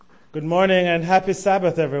Good morning and happy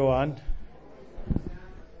Sabbath, everyone.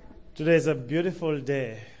 Today is a beautiful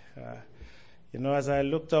day. As I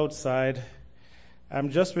looked outside,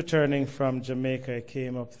 I'm just returning from Jamaica. I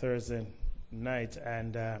came up Thursday night,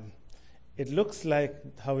 and it looks like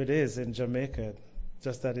how it is in Jamaica,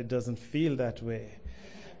 just that it doesn't feel that way.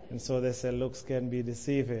 And so they say looks can be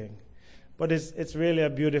deceiving. But it's really a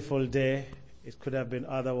beautiful day. It could have been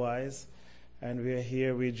otherwise. And we're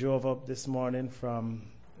here. We drove up this morning from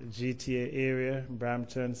GTA area,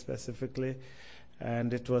 Brampton specifically,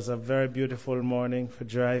 and it was a very beautiful morning for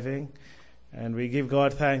driving, and we give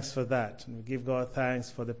God thanks for that. And we give God thanks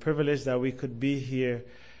for the privilege that we could be here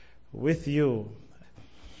with you.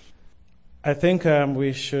 I think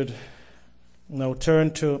we should now turn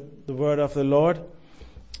to the word of the Lord,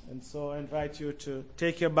 and so I invite you to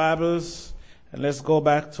take your Bibles and let's go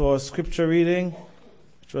back to our scripture reading,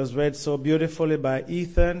 which was read so beautifully by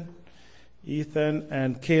Ethan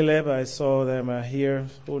and Caleb. I saw them here.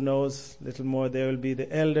 Who knows, a little more, there will be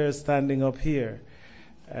the elders standing up here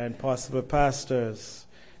and possible pastors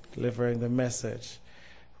delivering the message.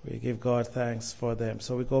 We give God thanks for them.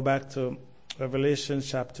 So we go back to Revelation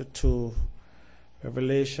chapter 2.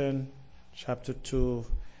 Revelation chapter 2,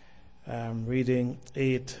 reading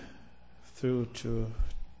 8 through to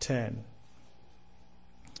 10.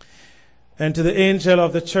 And to the angel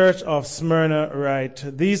of the church of Smyrna write,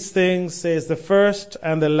 These things says the first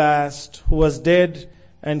and the last, who was dead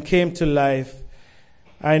and came to life.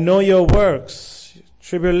 I know your works,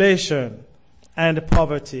 tribulation and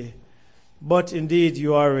poverty, but indeed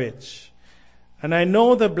you are rich. And I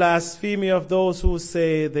know the blasphemy of those who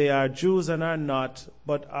say they are Jews and are not,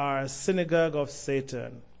 but are a synagogue of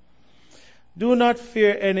Satan. Do not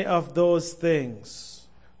fear any of those things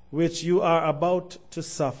which you are about to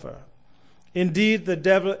suffer. Indeed, the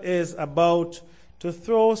devil is about to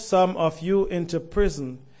throw some of you into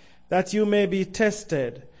prison, that you may be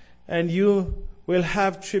tested, and you will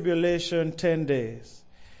have tribulation 10 days.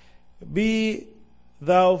 Be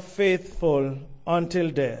thou faithful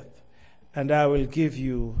until death, and I will give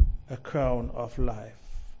you a crown of life.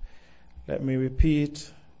 Let me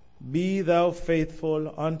repeat, be thou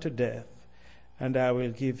faithful unto death, and I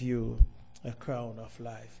will give you a crown of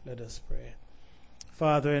life. Let us pray.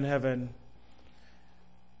 Father in heaven,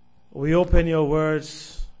 we open your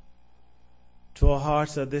words to our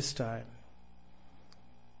hearts at this time.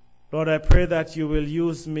 Lord, I pray that you will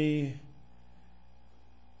use me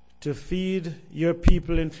to feed your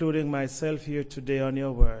people, including myself here today, on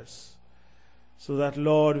your words, so that,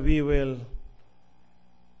 Lord, we will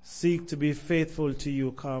seek to be faithful to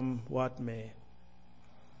you come what may.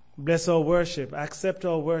 Bless our worship, accept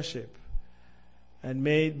our worship, and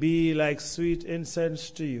may it be like sweet incense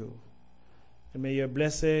to you. And may your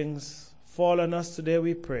blessings fall on us today,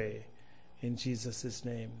 we pray. In Jesus'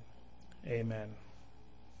 name, amen.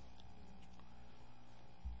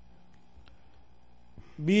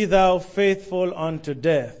 Be thou faithful unto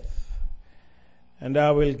death, and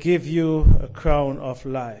I will give you a crown of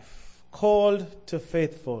life. Called to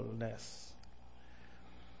faithfulness,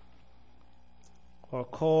 or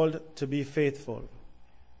called to be faithful.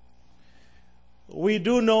 We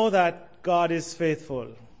do know that God is faithful,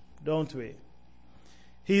 don't we?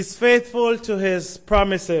 He's faithful to his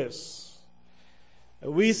promises.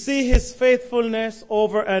 We see his faithfulness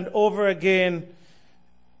over and over again.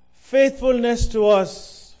 Faithfulness to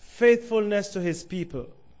us, faithfulness to his people.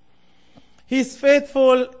 He's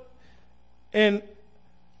faithful in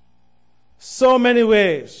so many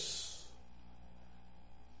ways.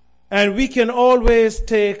 And we can always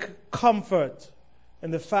take comfort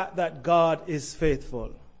in the fact that God is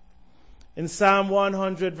faithful. In Psalm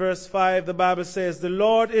 100 verse 5, the Bible says, The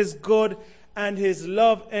Lord is good and his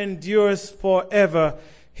love endures forever.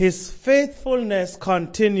 His faithfulness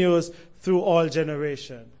continues through all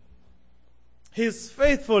generation. His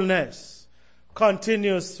faithfulness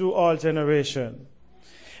continues through all generation.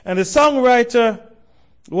 And the songwriter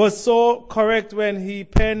was so correct when he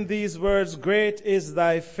penned these words, Great is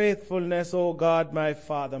thy faithfulness, O God, my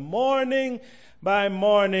Father. Morning by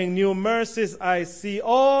morning, new mercies I see.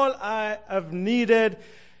 All I have needed,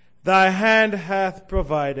 thy hand hath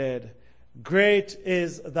provided. Great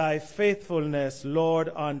is thy faithfulness, Lord,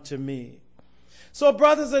 unto me. So,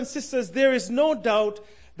 brothers and sisters, there is no doubt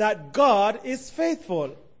that God is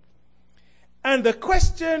faithful. And the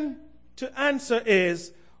question to answer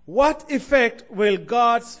is, what effect will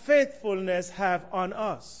God's faithfulness have on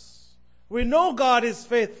us? We know God is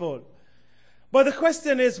faithful. But the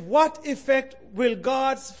question is, what effect will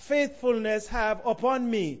God's faithfulness have upon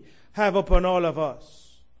me, have upon all of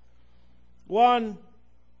us? One,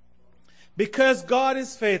 because God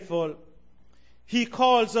is faithful, he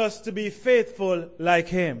calls us to be faithful like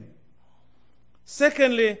him.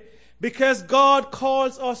 Secondly, because God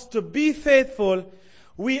calls us to be faithful,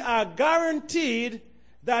 we are guaranteed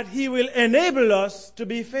that he will enable us to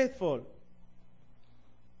be faithful.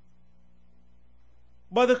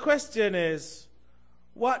 But the question is,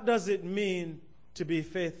 what does it mean to be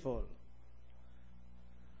faithful?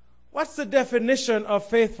 What's the definition of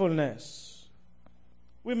faithfulness?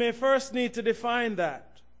 We may first need to define that,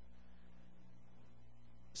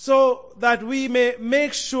 so that we may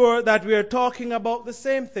make sure that we are talking about the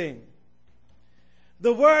same thing.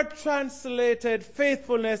 The word translated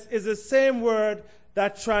faithfulness is the same word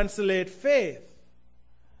that translates faith.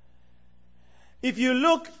 If you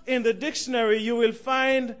look in the dictionary, you will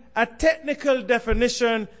find a technical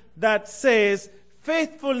definition that says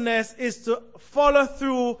faithfulness is to follow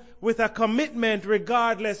through with a commitment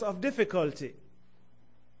regardless of difficulty.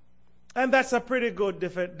 And that's a pretty good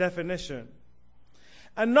definition.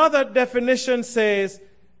 Another definition says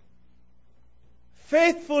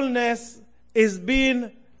faithfulness is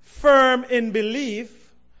being firm in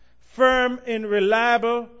belief, firm in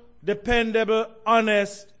reliable, dependable,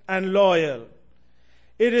 honest, and loyal.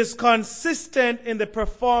 It is consistent in the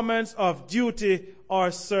performance of duty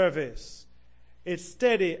or service. It's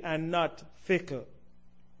steady and not fickle.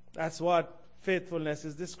 That's what faithfulness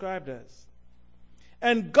is described as.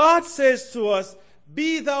 And God says to us,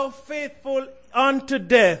 "Be thou faithful unto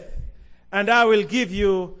death, and I will give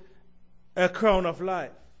you a crown of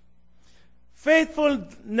life."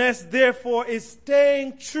 Faithfulness, therefore, is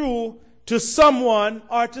staying true to someone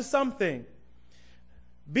or to something.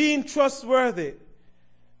 Being trustworthy.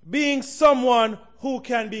 Being someone who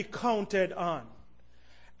can be counted on.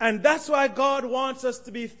 And that's why God wants us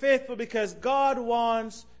to be faithful, because God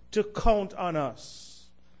wants to count on us.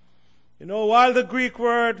 You know, while the Greek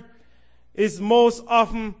word is most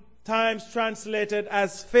often times translated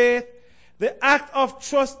as faith, the act of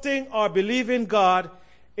trusting or believing God,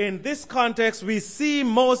 in this context, we see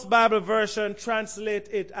most Bible versions translate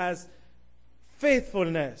it as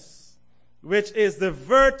faithfulness, which is the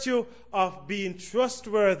virtue of being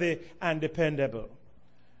trustworthy and dependable.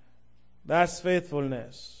 That's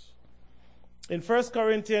faithfulness. In 1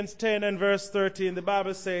 Corinthians 10 and verse 13, the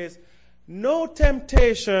Bible says, "No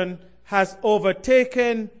temptation has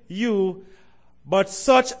overtaken you, but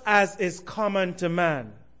such as is common to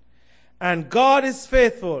man. And God is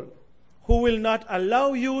faithful, who will not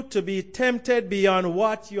allow you to be tempted beyond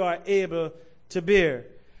what you are able to bear,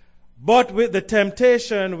 but with the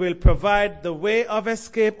temptation will provide the way of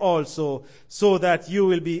escape also, so that you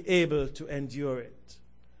will be able to endure it."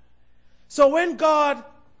 So when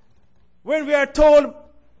we are told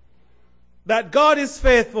that God is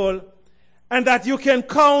faithful and that you can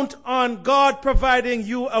count on God providing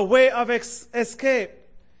you a way of escape,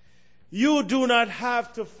 you do not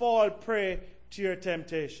have to fall prey to your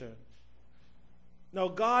temptation. Now,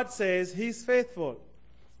 God says he's faithful.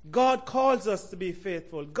 God calls us to be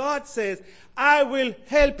faithful. God says, "I will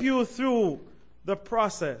help you through the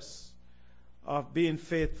process of being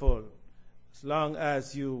faithful as long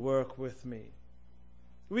as you work with me."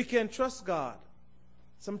 We can trust God.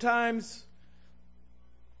 Sometimes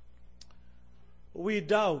we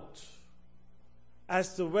doubt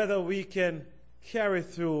as to whether we can carry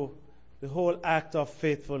through the whole act of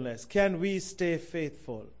faithfulness. Can we stay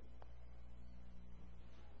faithful?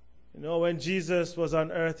 You know, when Jesus was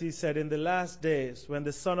on earth, he said, "In the last days, when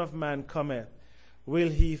the Son of Man cometh, will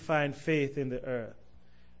he find faith in the earth?"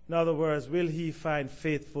 In other words, will he find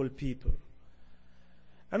faithful people?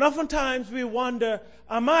 And oftentimes we wonder,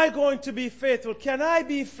 am I going to be faithful? Can I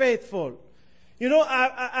be faithful? You know,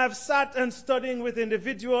 I've sat and studying with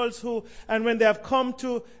individuals who, and when they have come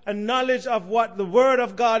to a knowledge of what the Word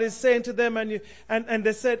of God is saying to them, and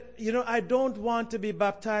they said, "You know, I don't want to be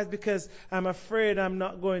baptized because I'm afraid I'm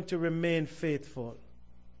not going to remain faithful."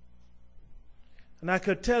 And I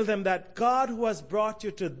could tell them that God, who has brought you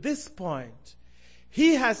to this point,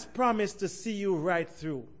 he has promised to see you right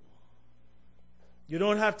through. You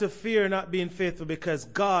don't have to fear not being faithful, because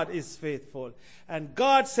God is faithful. And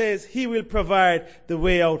God says he will provide the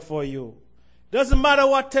way out for you. Doesn't matter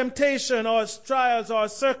what temptation or trials or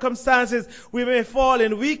circumstances we may fall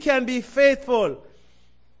in, we can be faithful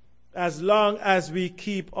as long as we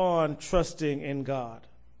keep on trusting in God.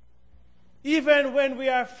 Even when we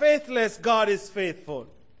are faithless, God is faithful.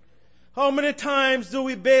 How many times do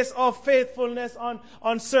we base our faithfulness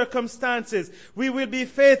on circumstances? We will be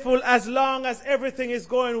faithful as long as everything is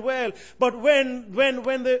going well. But when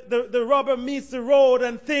the rubber meets the road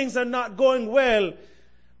and things are not going well,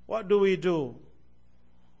 what do?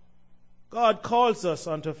 God calls us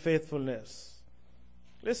unto faithfulness.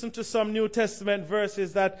 Listen to some New Testament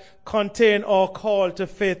verses that contain our call to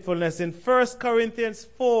faithfulness. In 1 Corinthians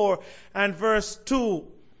 4 and verse 2,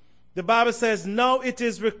 the Bible says, "Now it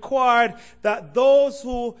is required that those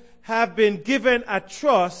who have been given a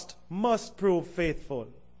trust must prove faithful."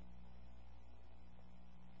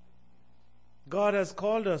 God has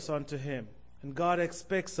called us unto him, and God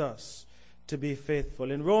expects us to be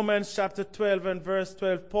faithful. In Romans chapter 12 and verse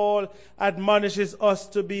 12, Paul admonishes us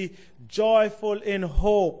to be joyful in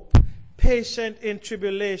hope, patient in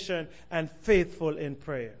tribulation, and faithful in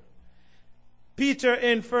prayer. Peter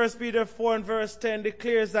in 1 Peter 4 and verse 10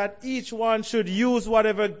 declares that each one should use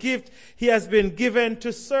whatever gift he has been given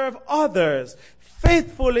to serve others,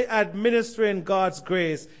 faithfully administering God's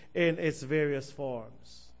grace in its various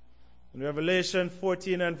forms. In Revelation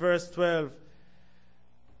 14 and verse 12,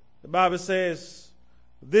 the Bible says,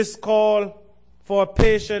 "This call for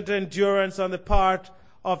patient endurance on the part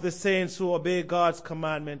of the saints who obey God's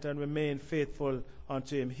commandment and remain faithful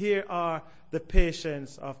unto him." Here are the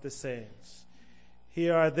patience of the saints.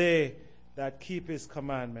 Here are they that keep his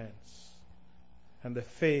commandments and the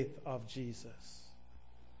faith of Jesus.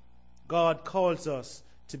 God calls us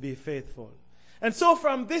to be faithful. And so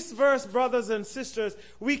from this verse, brothers and sisters,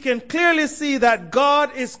 we can clearly see that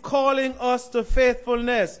God is calling us to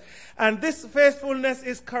faithfulness. And this faithfulness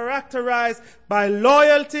is characterized by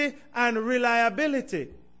loyalty and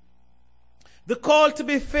reliability. The call to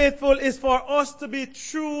be faithful is for us to be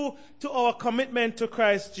true to our commitment to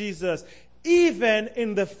Christ Jesus, even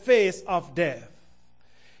in the face of death.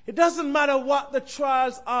 It doesn't matter what the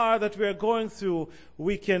trials are that we're going through,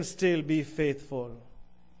 we can still be faithful.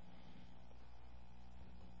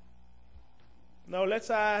 Now let's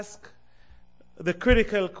ask the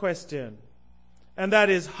critical question, and that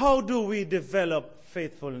is, how do we develop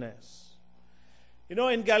faithfulness? You know,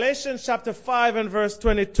 in Galatians chapter 5 and verse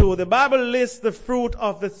 22, the Bible lists the fruit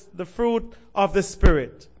of the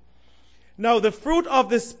Spirit. Now, the fruit of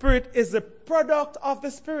the Spirit is the product of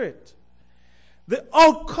the Spirit, the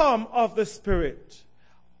outcome of the Spirit,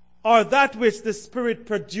 or that which the Spirit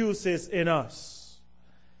produces in us.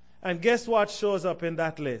 And guess what shows up in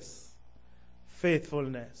that list?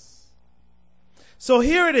 Faithfulness. So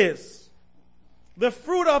here it is. The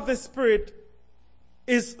fruit of the Spirit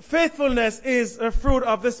is faithfulness, is a fruit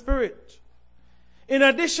of the Spirit. In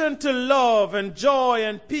addition to love and joy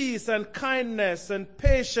and peace and kindness and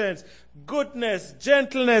patience, goodness,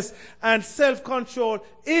 gentleness, and self-control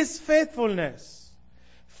is faithfulness.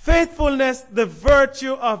 Faithfulness, the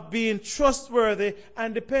virtue of being trustworthy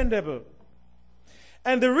and dependable.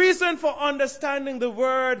 And the reason for understanding the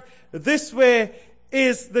word this way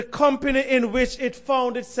is the company in which it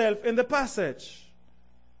found itself in the passage.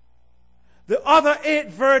 The other 8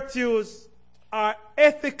 virtues are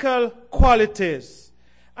ethical qualities,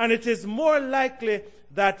 and it is more likely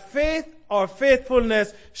that faith or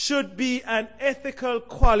faithfulness should be an ethical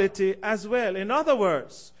quality as well. In other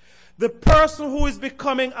words, the person who is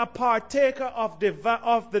becoming a partaker of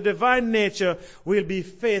the divine nature will be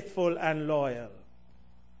faithful and loyal.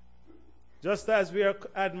 Just as we are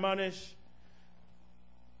admonished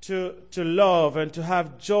to love and to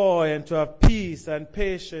have joy and to have peace and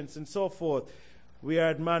patience and so forth, we are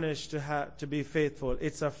admonished to be faithful.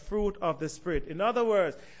 It's a fruit of the Spirit. In other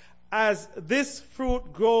words, as this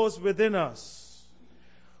fruit grows within us,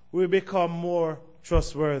 we become more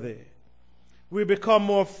trustworthy. We become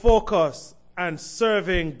more focused and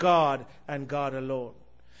serving God and God alone.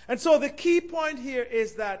 And so the key point here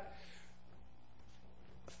is that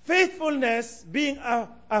faithfulness, being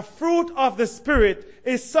a fruit of the Spirit,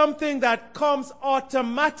 is something that comes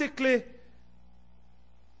automatically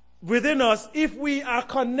within us if we are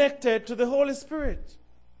connected to the Holy Spirit.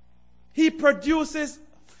 He produces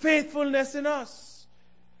faithfulness in us.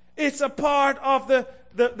 It's a part of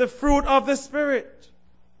the fruit of the Spirit.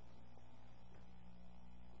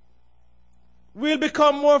 We'll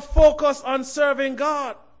become more focused on serving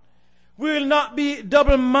God. We will not be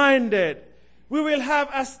double-minded. We will have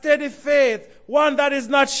a steady faith, one that is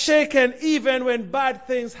not shaken even when bad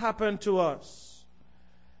things happen to us.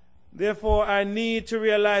 Therefore, I need to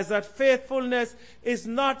realize that faithfulness is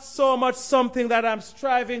not so much something that I'm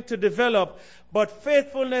striving to develop, but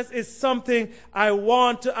faithfulness is something I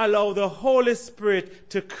want to allow the Holy Spirit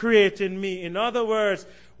to create in me. In other words,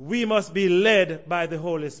 we must be led by the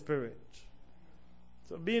Holy Spirit.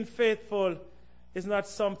 So being faithful is not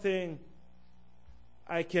something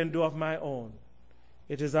I can do of my own.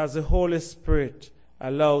 It is as the Holy Spirit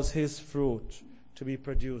allows His fruit to be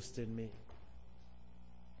produced in me.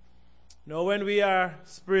 Now, when we are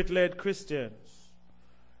Spirit-led Christians,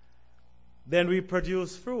 then we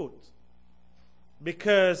produce fruit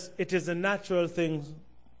because it is a natural thing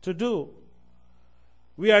to do.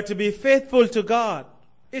 We are to be faithful to God.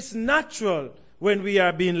 It's natural when we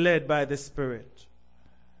are being led by the Spirit.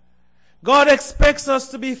 God expects us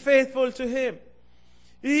to be faithful to Him.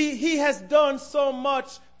 He has done so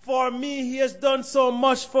much for me. He has done so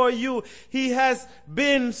much for you. He has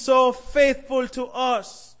been so faithful to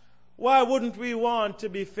us. Why wouldn't we want to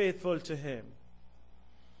be faithful to Him?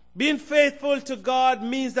 Being faithful to God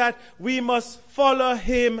means that we must follow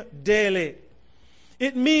Him daily.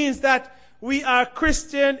 It means that we are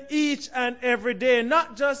Christian each and every day,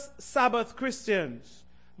 not just Sabbath Christians,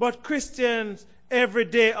 but Christians every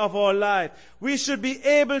day of our life. We should be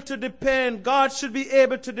able to depend, God should be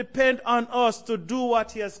able to depend on us to do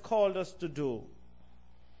what He has called us to do.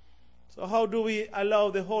 So how do we allow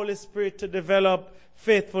the Holy Spirit to develop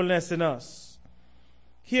faithfulness in us?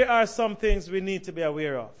 Here are some things we need to be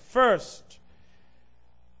aware of. First,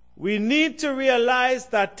 we need to realize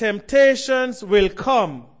that temptations will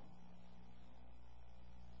come.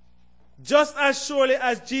 Just as surely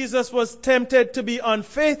as Jesus was tempted to be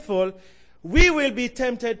unfaithful, we will be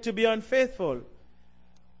tempted to be unfaithful.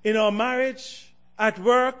 In our marriage, at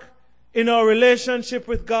work, in our relationship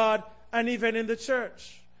with God, and even in the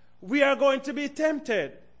church. We are going to be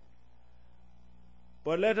tempted.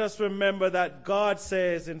 But let us remember that God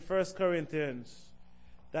says in 1 Corinthians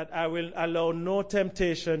that I will allow no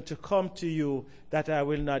temptation to come to you that I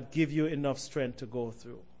will not give you enough strength to go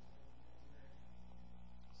through.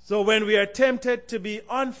 So when we are tempted to be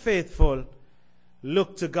unfaithful,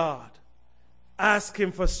 look to God. Ask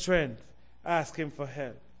Him for strength. Ask Him for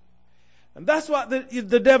help. And that's what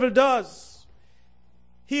the devil does.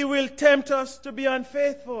 He will tempt us to be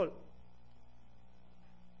unfaithful.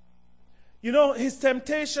 You know, his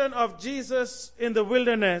temptation of Jesus in the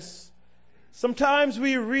wilderness, sometimes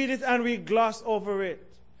we read it and we gloss over it.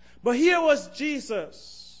 But here was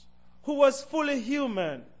Jesus, who was fully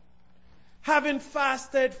human, having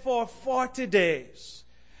fasted for 40 days.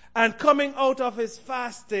 And coming out of his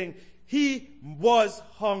fasting, he was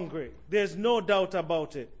hungry. There's no doubt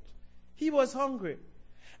about it. He was hungry.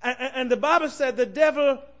 And the Bible said the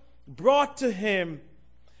devil brought to him,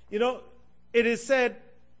 you know, it is said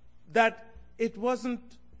that it wasn't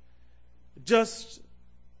just,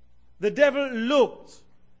 the devil looked,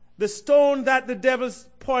 the stone that the devil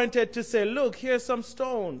pointed to say, look, here's some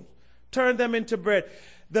stones, turn them into bread.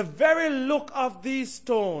 The very look of these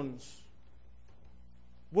stones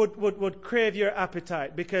would crave your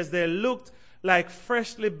appetite because they looked like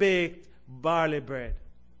freshly baked barley bread.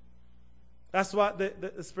 That's what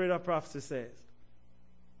the spirit of prophecy says.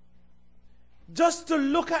 Just to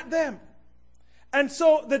look at them. And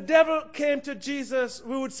so the devil came to Jesus,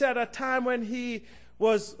 we would say, at a time when he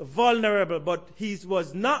was vulnerable, but he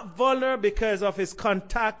was not vulnerable because of his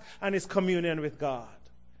contact and his communion with God.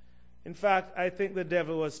 In fact, I think the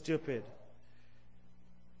devil was stupid.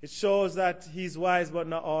 It shows that he's wise but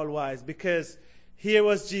not all wise, because here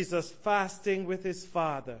was Jesus fasting with his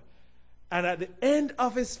Father. And at the end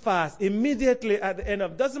of his fast, immediately at the end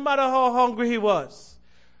of, doesn't matter how hungry he was,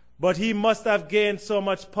 but he must have gained so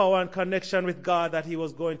much power and connection with God that he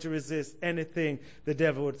was going to resist anything the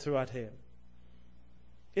devil would throw at him.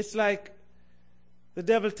 It's like the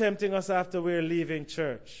devil tempting us after we're leaving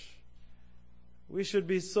church. We should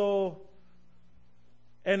be so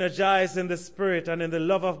energized in the Spirit and in the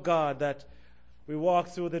love of God that we walk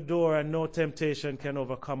through the door and no temptation can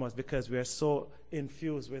overcome us because we are so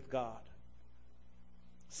infused with God.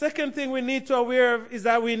 Second thing we need to aware of is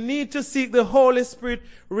that we need to seek the Holy Spirit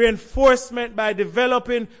reinforcement by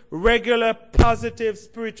developing regular positive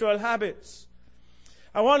spiritual habits.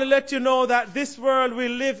 I want to let you know that this world we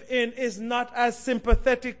live in is not as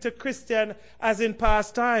sympathetic to Christians as in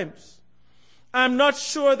past times. I'm not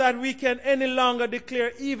sure that we can any longer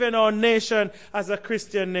declare even our nation as a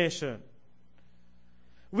Christian nation.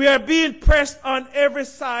 We are being pressed on every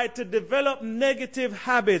side to develop negative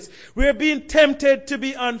habits. We are being tempted to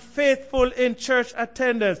be unfaithful in church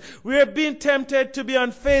attendance. We are being tempted to be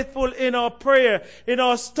unfaithful in our prayer, in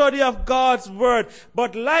our study of God's word.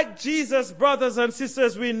 But like Jesus, brothers and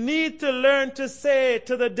sisters, we need to learn to say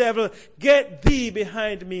to the devil, "Get thee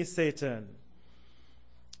behind me, Satan."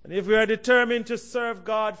 And if we are determined to serve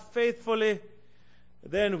God faithfully,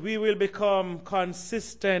 then we will become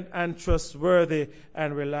consistent and trustworthy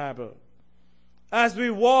and reliable. As we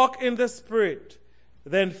walk in the Spirit,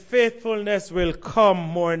 then faithfulness will come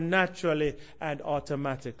more naturally and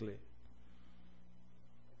automatically.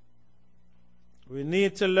 We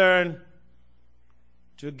need to learn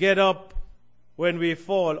to get up when we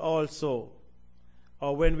fall also,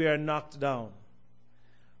 or when we are knocked down.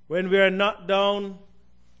 When we are knocked down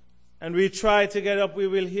and we try to get up, we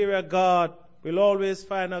will hear a God We'll always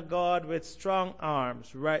find a God with strong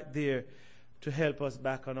arms right there to help us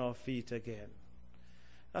back on our feet again.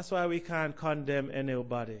 That's why we can't condemn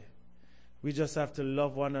anybody. We just have to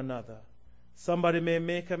love one another. Somebody may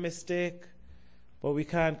make a mistake, but we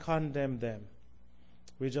can't condemn them.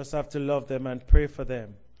 We just have to love them and pray for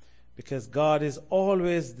them, because God is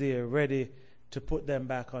always there ready to put them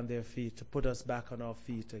back on their feet, to put us back on our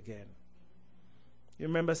feet again. You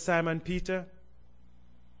remember Simon Peter?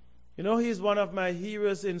 You know, he's one of my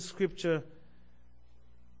heroes in Scripture,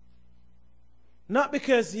 not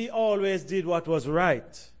because he always did what was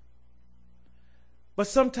right, but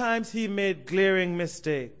sometimes he made glaring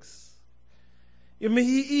mistakes. I mean,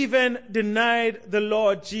 he even denied the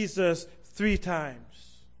Lord Jesus 3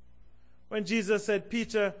 times. When Jesus said,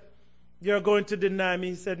 Peter, you're going to deny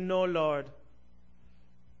me, he said, no, Lord.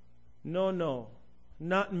 No,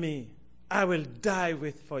 not me. I will die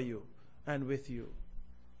for you and with you.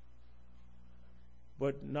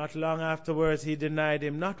 But not long afterwards, he denied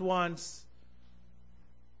him, not once,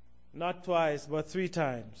 not twice, but 3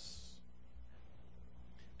 times.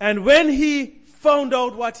 And when he found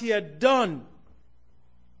out what he had done,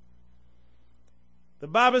 the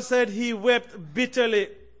Bible said he wept bitterly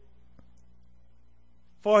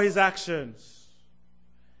for his actions.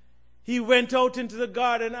 He went out into the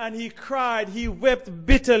garden and he cried. He wept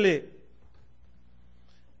bitterly.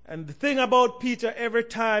 And the thing about Peter, every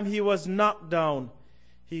time he was knocked down,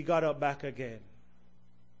 he got up back again.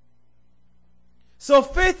 So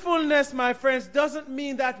faithfulness, my friends, doesn't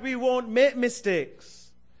mean that we won't make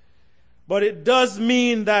mistakes. But it does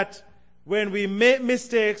mean that when we make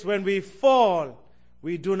mistakes, when we fall,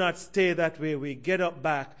 we do not stay that way. We get up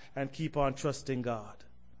back and keep on trusting God.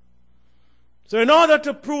 So in order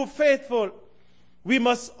to prove faithful, we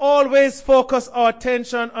must always focus our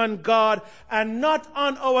attention on God and not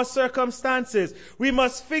on our circumstances. We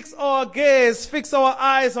must fix our gaze, fix our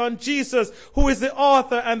eyes on Jesus, who is the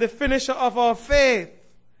author and the finisher of our faith.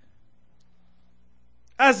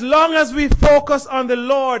 As long as we focus on the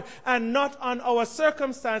Lord and not on our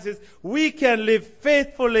circumstances, we can live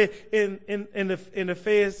faithfully in the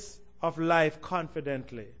face of life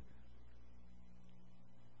confidently.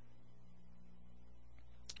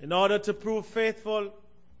 In order to prove faithful,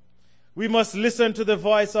 we must listen to the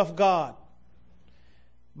voice of God.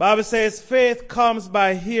 The Bible says faith comes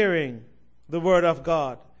by hearing the word of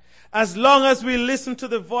God. As long as we listen to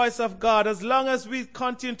the voice of God, as long as we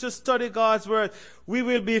continue to study God's word, we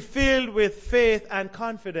will be filled with faith and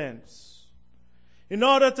confidence. In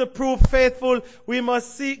order to prove faithful, we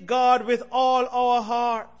must seek God with all our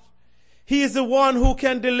heart. He is the one who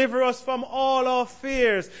can deliver us from all our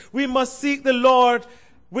fears. We must seek the Lord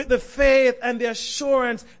with the faith and the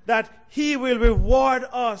assurance that He will reward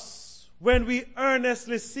us when we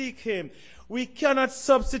earnestly seek Him. We cannot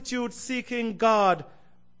substitute seeking God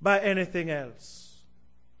by anything else.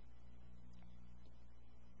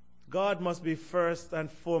 God must be first and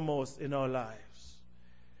foremost in our lives.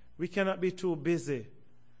 We cannot be too busy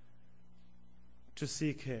to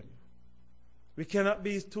seek Him. We cannot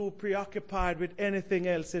be too preoccupied with anything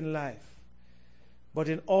else in life. But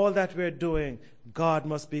in all that we're doing,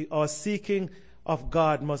 our seeking of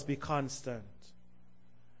God must be constant.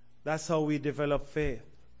 That's how we develop faith.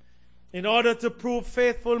 In order to prove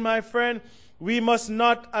faithful, my friend, we must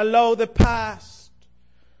not allow the past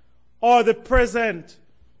or the present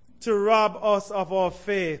to rob us of our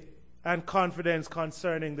faith and confidence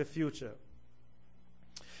concerning the future.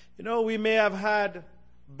 You know, we may have had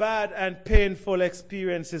bad and painful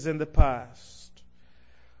experiences in the past.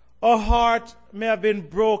 Our heart may have been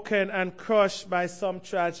broken and crushed by some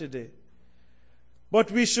tragedy.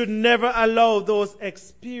 But we should never allow those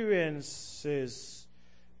experiences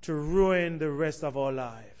to ruin the rest of our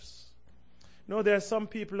lives. You know, there are some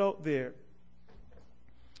people out there.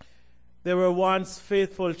 They were once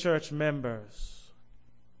faithful church members.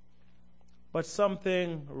 But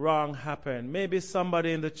something wrong happened. Maybe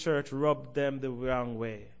somebody in the church rubbed them the wrong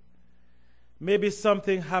way. Maybe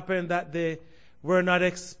something happened that they were not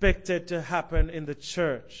expected to happen in the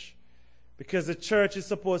church, because the church is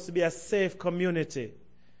supposed to be a safe community.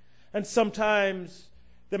 And sometimes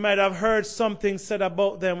they might have heard something said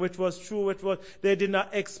about them which was true, which they did not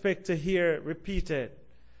expect to hear repeated.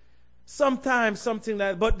 Sometimes something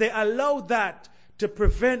like that, but they allowed that to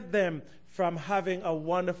prevent them from having a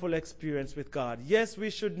wonderful experience with God. Yes, we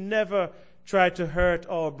should never try to hurt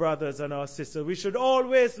our brothers and our sisters. We should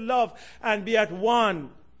always love and be at one.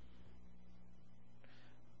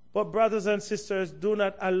 But brothers and sisters, do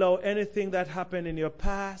not allow anything that happened in your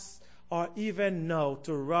past or even now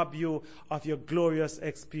to rob you of your glorious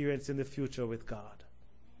experience in the future with God.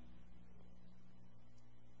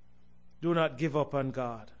 do not give up on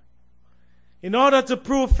God. In order to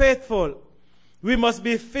prove faithful, we must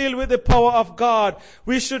be filled with the power of God.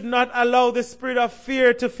 We should not allow the spirit of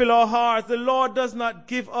fear to fill our hearts. The Lord does not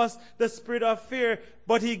give us the spirit of fear,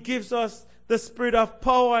 but He gives us the spirit of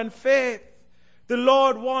power and faith. The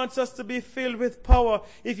Lord wants us to be filled with power.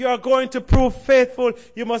 If you are going to prove faithful,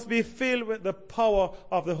 you must be filled with the power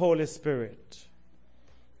of the Holy Spirit.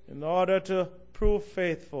 In order to prove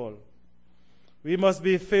faithful, we must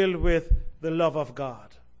be filled with the love of God.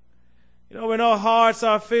 You know, when our hearts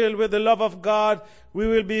are filled with the love of God, we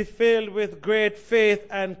will be filled with great faith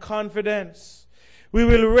and confidence. We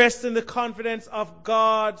will rest in the confidence of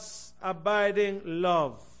God's abiding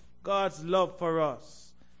love, God's love for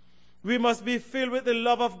us. We must be filled with the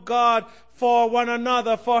love of God for one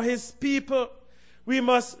another, for His people. We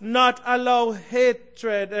must not allow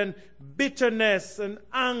hatred and bitterness and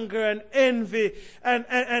anger and envy and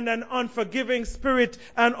an unforgiving spirit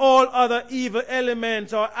and all other evil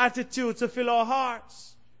elements or attitudes to fill our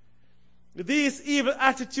hearts. These evil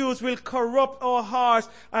attitudes will corrupt our hearts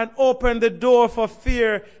and open the door for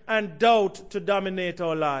fear and doubt to dominate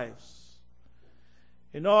our lives.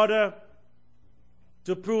 In order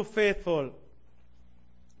to prove faithful,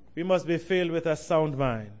 we must be filled with a sound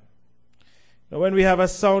mind. Now, when we have a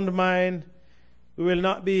sound mind, we will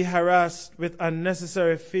not be harassed with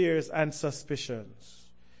unnecessary fears and suspicions.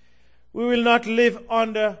 We will not live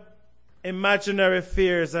under imaginary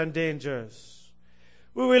fears and dangers.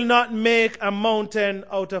 We will not make a mountain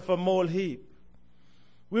out of a moleheap.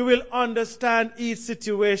 We will understand each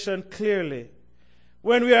situation clearly.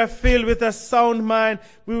 When we are filled with a sound mind,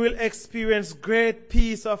 we will experience great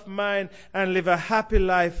peace of mind and live a happy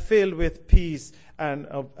life filled with peace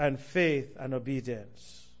and faith and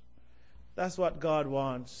obedience. That's what God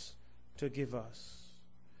wants to give us.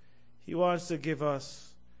 He wants to give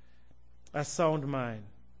us a sound mind.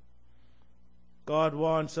 God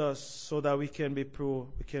wants us so that we can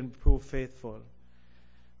prove faithful.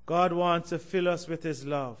 God wants to fill us with His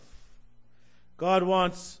love. God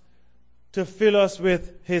wants to fill us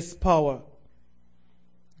with His power.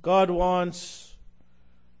 God wants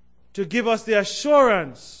to give us the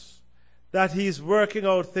assurance that He's working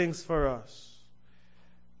out things for us.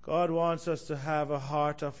 God wants us to have a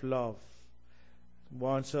heart of love. He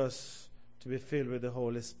wants us to be filled with the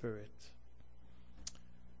Holy Spirit.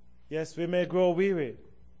 Yes, we may grow weary.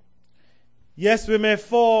 Yes, we may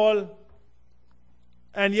fall.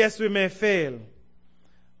 And yes, we may fail.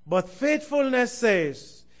 But faithfulness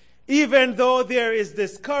says, even though there is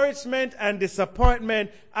discouragement and disappointment,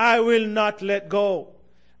 I will not let go.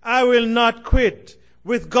 I will not quit.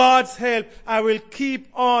 With God's help, I will keep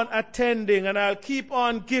on attending, and I'll keep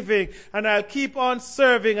on giving, and I'll keep on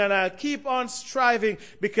serving, and I'll keep on striving,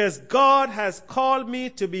 because God has called me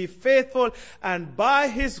to be faithful, and by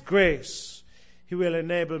His grace, He will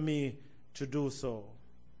enable me to do so.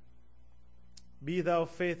 Be thou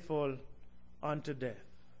faithful unto death,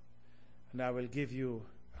 and I will give you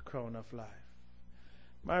crown of life.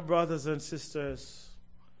 My brothers and sisters,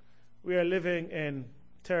 we are living in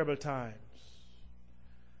terrible times.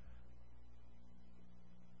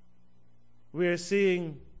 We are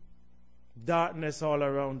seeing darkness all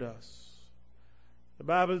around us. The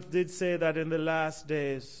Bible did say that in the last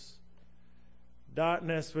days,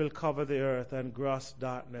 darkness will cover the earth and gross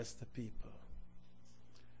darkness the people.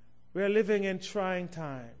 We are living in trying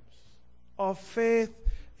times. Our faith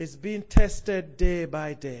is being tested day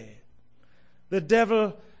by day. The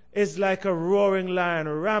devil is like a roaring lion,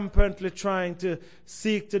 rampantly trying to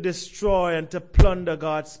seek to destroy and to plunder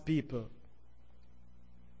God's people.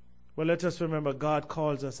 Well, let us remember, God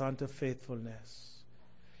calls us unto faithfulness.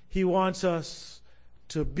 He wants us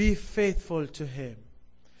to be faithful to Him.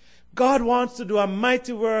 God wants to do a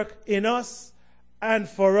mighty work in us and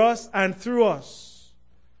for us and through us.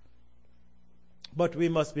 But we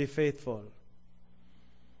must be faithful.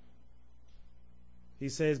 He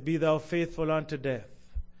says, be thou faithful unto death,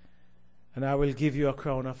 and I will give you a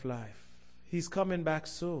crown of life. He's coming back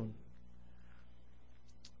soon.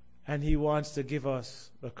 And He wants to give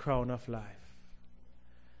us the crown of life.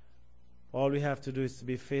 All we have to do is to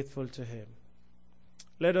be faithful to Him.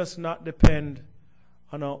 Let us not depend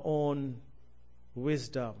on our own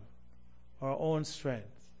wisdom, our own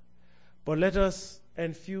strength, but let us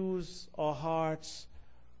infuse our hearts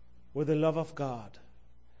with the love of God.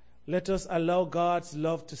 Let us allow God's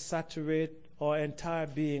love to saturate our entire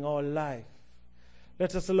being, our life.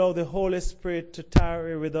 Let us allow the Holy Spirit to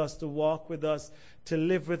tarry with us, to walk with us, to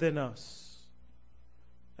live within us.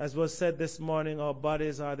 As was said this morning, our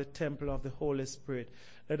bodies are the temple of the Holy Spirit.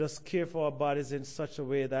 Let us care for our bodies in such a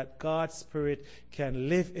way that God's Spirit can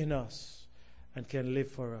live in us and can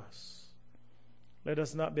live for us. Let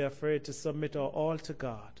us not be afraid to submit our all to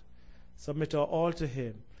God, submit our all to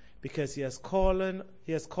Him, because He has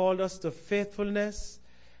called us to faithfulness,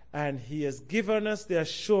 and He has given us the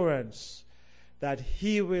assurance that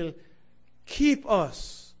He will keep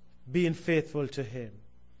us being faithful to Him.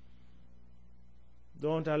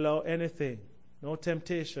 Don't allow anything, no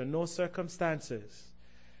temptation, no circumstances,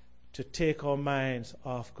 to take our minds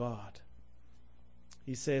off God.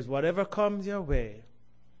 He says, whatever comes your way,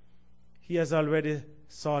 He has already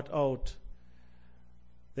sought out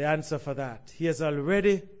the answer for that. He has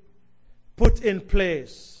already put in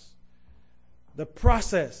place the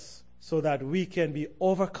process so that we can be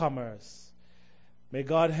overcomers. May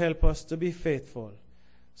God help us to be faithful,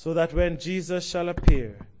 so that when Jesus shall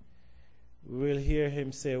appear, we will hear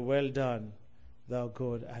Him say, well done, thou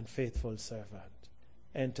good and faithful servant.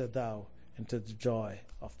 Enter thou into the joy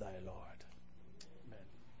of thy Lord.